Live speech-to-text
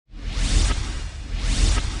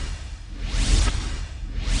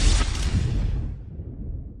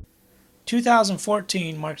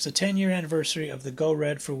2014 marks the 10-year anniversary of the Go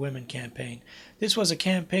Red for Women campaign. This was a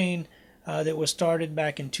campaign that was started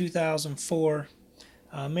back in 2004,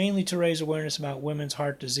 mainly to raise awareness about women's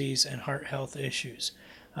heart disease and heart health issues.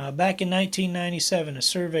 Back in 1997, a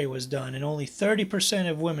survey was done, and only 30%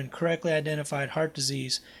 of women correctly identified heart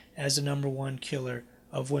disease as the #1 killer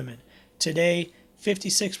of women. Today,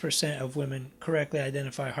 56% of women correctly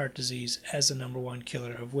identify heart disease as the #1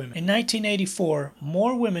 killer of women. In 1984,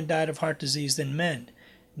 more women died of heart disease than men.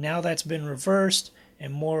 Now that's been reversed,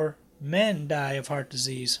 and more men die of heart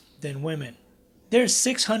disease than women. There's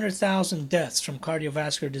 600,000 deaths from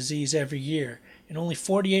cardiovascular disease every year, and only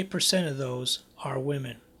 48% of those are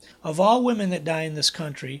women. Of all women that die in this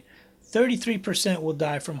country, 33% will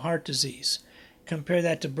die from heart disease. Compare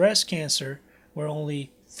that to breast cancer, where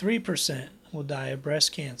only 3% will die of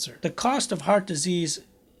breast cancer. The cost of heart disease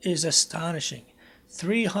is astonishing.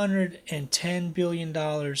 $310 billion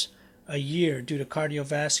a year due to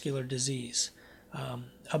cardiovascular disease.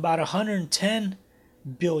 About 110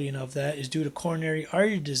 billion of that is due to coronary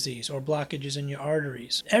artery disease or blockages in your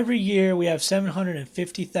arteries. Every year we have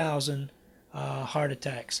 750,000 heart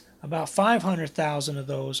attacks. About 500,000 of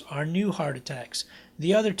those are new heart attacks.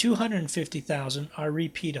 The other 250,000 are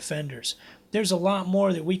repeat offenders. There's a lot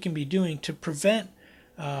more that we can be doing to prevent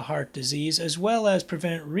heart disease, as well as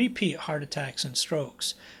prevent repeat heart attacks and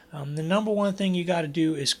strokes. The #1 thing you got to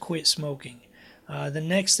do is quit smoking. The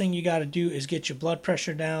next thing you got to do is get your blood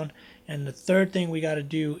pressure down, and the third thing we got to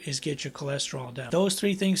do is get your cholesterol down. Those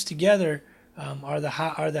three things together are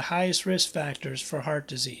the highest risk factors for heart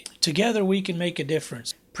disease. Together we can make a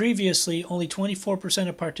difference. Previously, only 24%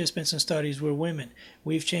 of participants in studies were women.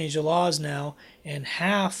 We've changed the laws now, and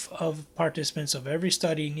half of participants of every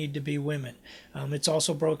study need to be women. It's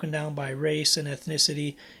also broken down by race and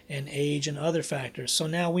ethnicity and age and other factors. So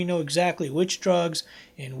now we know exactly which drugs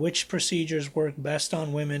and which procedures work best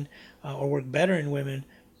on women or work better in women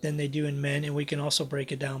than they do in men, and we can also break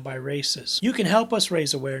it down by races. You can help us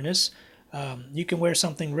raise awareness. You can wear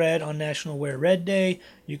something red on National Wear Red Day.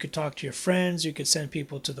 You could talk to your friends. You could send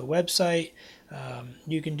people to the website.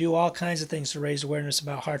 You can do all kinds of things to raise awareness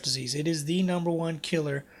about heart disease. It is the #1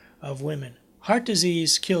 killer of women. Heart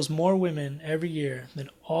disease kills more women every year than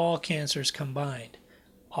all cancers combined.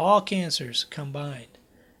 All cancers combined.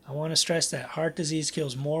 I want to stress that heart disease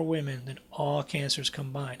kills more women than all cancers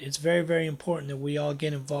combined. It's very, very important that we all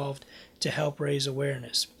get involved to help raise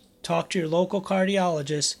awareness. Talk to your local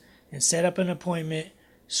cardiologist and set up an appointment,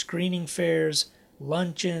 screening fairs,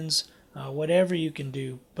 luncheons, whatever you can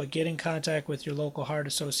do, but get in contact with your local heart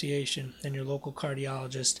association and your local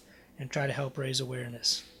cardiologist and try to help raise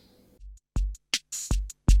awareness.